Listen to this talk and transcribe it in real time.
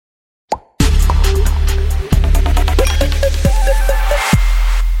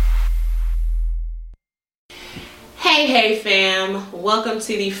Hey fam, welcome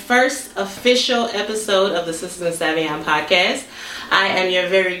to the first official episode of the Sisters in Savion podcast. I am your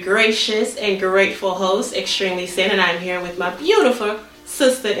very gracious and grateful host, Extremely Sin, and I'm here with my beautiful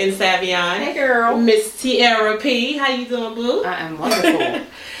sister in Savion. Hey girl. Miss Tiara P. How you doing, boo? I am wonderful.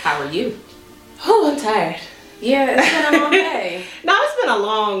 How are you? Oh, I'm tired. Yeah, it's been a long day. No, it's been a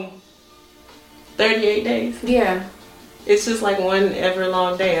long 38 days. Yeah. It's just like one ever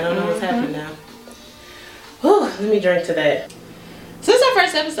long day. I don't know what's happening now. Whew, let me drink to that. So this is our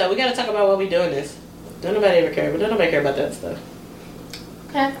first episode. We gotta talk about why we doing this. Don't nobody ever care, but don't nobody care about that stuff.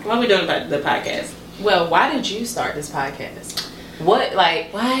 Okay. Why we doing the podcast? Well, why did you start this podcast? Why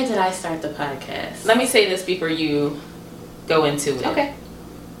did I start the podcast? Let me say this before you go into it. Okay.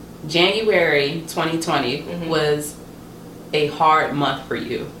 January 2020 was a hard month for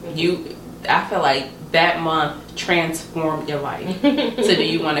you. I feel like that month transformed your life. So do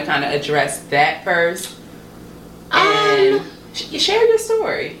you want to kind of address that first? And share your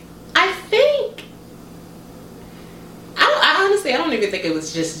story. I think I honestly don't even think it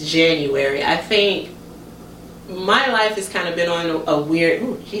was just January. I think my life has kind of been on a weird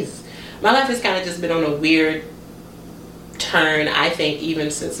my life has kind of just been on a weird turn, I think, even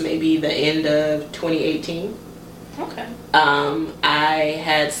since maybe the end of 2018. Okay. I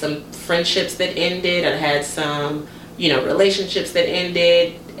had some friendships that ended. I had some, relationships that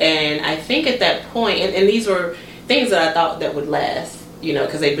ended. And I think at that point, and these were things that I thought that would last,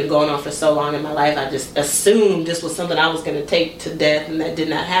 because they'd been going on for so long in my life. I just assumed this was something I was going to take to death, and that did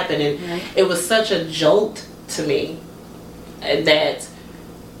not happen. And it was such a jolt to me that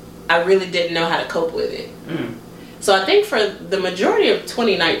I really didn't know how to cope with it. So I think for the majority of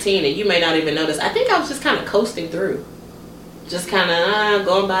 2019, and you may not even notice, I think I was just kind of coasting through. Just kind of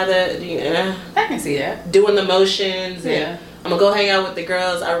going by I can see that. Doing the motions. And I'm going to go hang out with the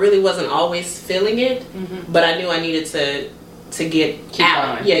girls. I really wasn't always feeling it, but I knew I needed to get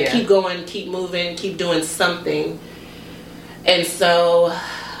out. Keep going, keep moving, keep doing something. And so,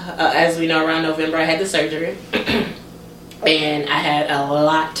 as we know, around November, I had the surgery. And I had a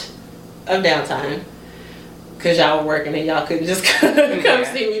lot of downtime. Because y'all were working and y'all couldn't just come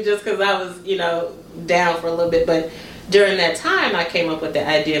see me just because I was, down for a little bit. But during that time, I came up with the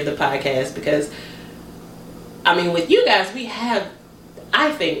idea of the podcast because, with you guys, we have,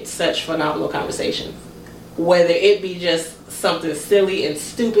 I think, such phenomenal conversations. Whether it be just something silly and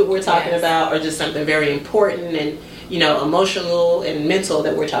stupid we're talking about or just something very important and, emotional and mental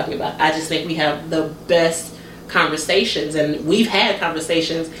that we're talking about. I just think we have the best conversations, and we've had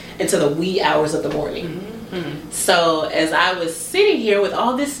conversations into the wee hours of the morning. So as I was sitting here with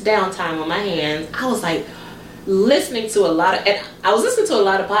all this downtime on my hands, I was like listening to a lot of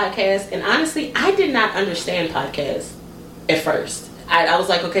podcasts, and honestly, I did not understand podcasts at first. I was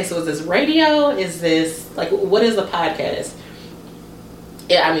like, okay, so is this radio? Is this, what is a podcast?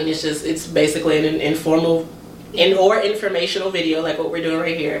 Yeah, it's basically an informal or informational video like what we're doing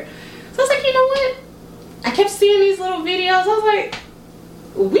right here. So I was like, you know what? I kept seeing these little videos. I was like,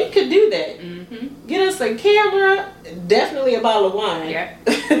 we could do that. Get us a camera, definitely a bottle of wine,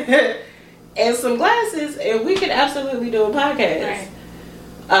 and some glasses, and we could absolutely do a podcast.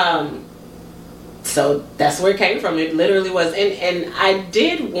 Right. So that's where it came from. It literally was, and I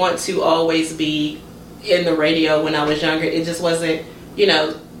did want to always be in the radio when I was younger. It just wasn't,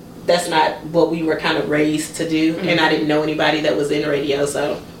 that's not what we were kind of raised to do, and I didn't know anybody that was in radio,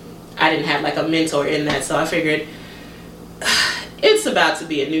 so I didn't have a mentor in that. So I figured it's about to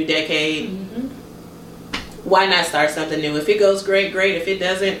be a new decade. Why not start something new? If it goes great, great. If it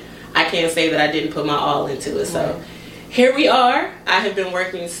doesn't, I can't say that I didn't put my all into it. So here we are. I have been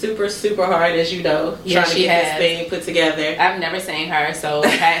working super, super hard, as you know, trying to get this thing put together. I've never seen her so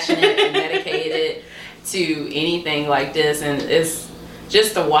passionate and dedicated to anything like this, and it's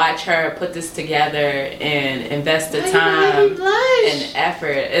just to watch her put this together and invest the time and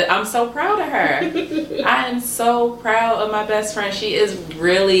effort. I'm so proud of her. I am so proud of my best friend. She's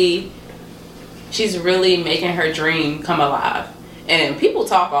really making her dream come alive. And people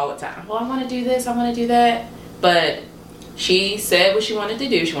talk all the time. Well, I want to do this, I want to do that. But she said what she wanted to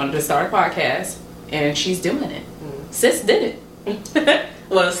do. She wanted to start a podcast, and she's doing it. Sis did it.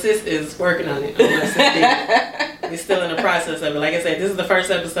 Well, sis is working on it. We're still in the process of it. Like I said, this is the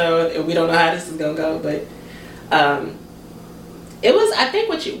first episode, and we don't know how this is going to go. But it was, I think,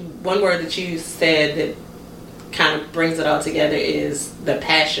 one word that you said that kind of brings it all together is the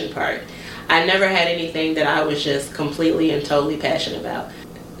passion part. I never had anything that I was just completely and totally passionate about.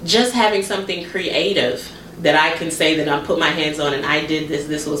 Just having something creative that I can say that I put my hands on and I did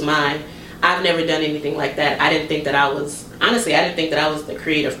this was mine. I've never done anything like that. I didn't think that I was the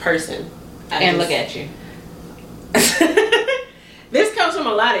creative person. And look at you. This comes from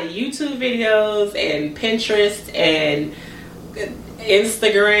a lot of YouTube videos and Pinterest and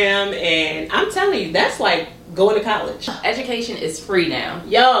Instagram, and I'm telling you, that's like going to college. Education is free now.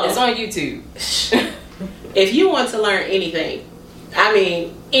 Yo, it's on YouTube. If you want to learn anything, I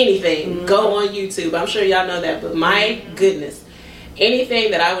mean anything, go on YouTube. I'm sure y'all know that, but my goodness,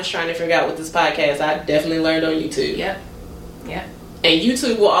 anything that I was trying to figure out with this podcast, I definitely learned on YouTube. Yep. And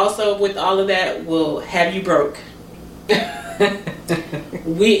YouTube will also, with all of that, will have you broke. But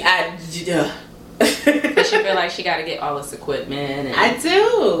she feel like she got to get all this equipment. And I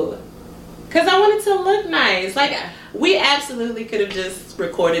do, because I want it to look nice. Like, we absolutely could have just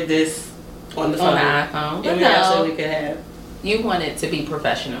recorded this on the phone. On the iPhone. And we absolutely could have. You want it to be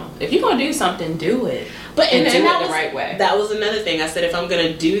professional. If you're going to do something, do it. But and do it the right way. That was another thing. I said, if I'm going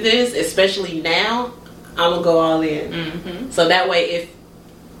to do this, especially now, I'm going to go all in. Mm-hmm. So that way, if,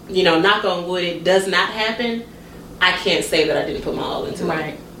 knock on wood, it does not happen, I can't say that I didn't put my all into it.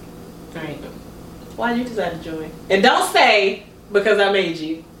 Right. Why you decide to join? And don't say, because I made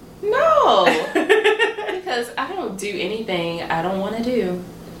you. No. Because I don't do anything I don't want to do.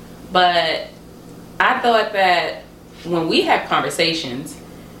 But I thought that when we have conversations,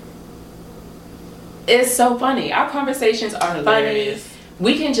 it's so funny. Our conversations are hilarious. Funny.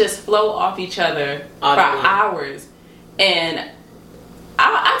 We can just flow off each other for hours. And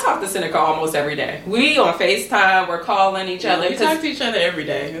I talk to Seneca almost every day. We on FaceTime, we're calling each other. We talk to each other every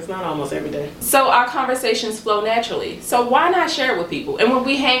day. It's not almost every day. So our conversations flow naturally. So why not share it with people? And when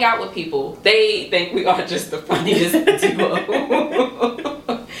we hang out with people, they think we are just the funniest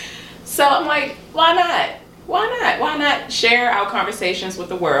duo. So I'm like, why not? Why not share our conversations with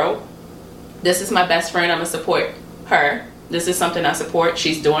the world? This is my best friend. I'm going to support her. This is something I support.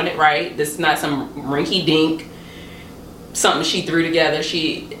 She's doing it right. This is not some rinky-dink, something she threw together.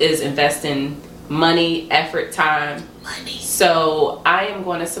 She is investing money, effort, time. So I am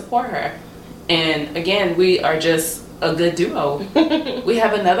going to support her. And again, we are just a good duo. We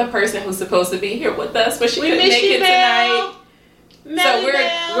have another person who's supposed to be here with us, but she couldn't make it tonight. So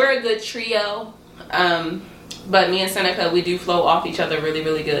we're a good trio. But me and Seneca, we do flow off each other really,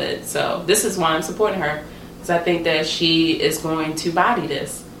 really good. So this is why I'm supporting her, because I think that she is going to body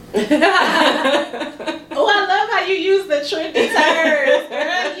this. Oh, I love how you use the trendy terms,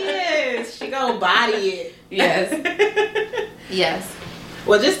 girl. Yes, she gonna body it. Yes. Yes.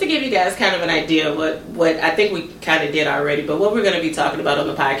 Well, just to give you guys kind of an idea of what I think we kind of did already, but what we're going to be talking about on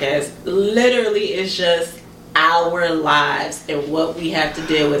the podcast literally is just our lives and what we have to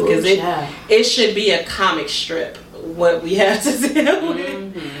deal with, because it should be a comic strip what we have to deal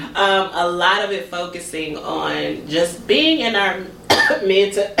with. Mm-hmm. A lot of it focusing on just being in our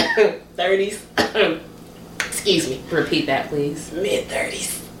mid to 30s. Excuse me. Repeat that, please. Mid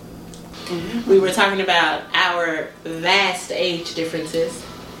 30s. Mm-hmm. We were talking about our vast age differences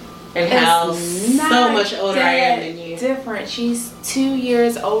and how so much older I am than you. Different. She's 2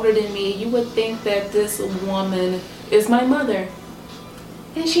 years older than me. You would think that this woman is my mother,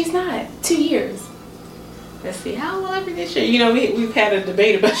 and she's not. 2 years. Let's see, how old will I be this year? We've had a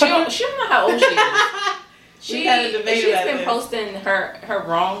debate about. She don't know how old she is. She's been posting her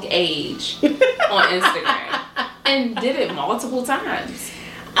wrong age on Instagram and did it multiple times.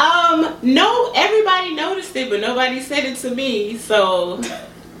 No, everybody noticed it, but nobody said it to me. So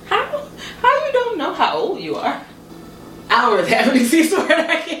how you don't know how old you are? I don't really have an excuse for it.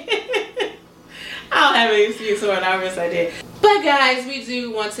 I don't have an excuse for it. I wish I did. But guys, we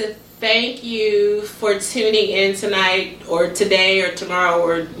do want to thank you for tuning in tonight or today or tomorrow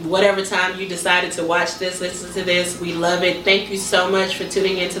or whatever time you decided to watch this, listen to this. We love it. Thank you so much for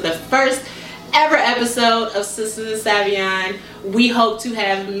tuning into the first ever episode of Sisters of Savion. We hope to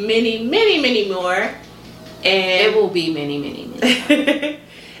have many, many, many more. And it will be many, many, many.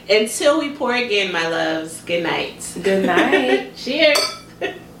 Until we pour again, my loves, good night. Good night. Cheers.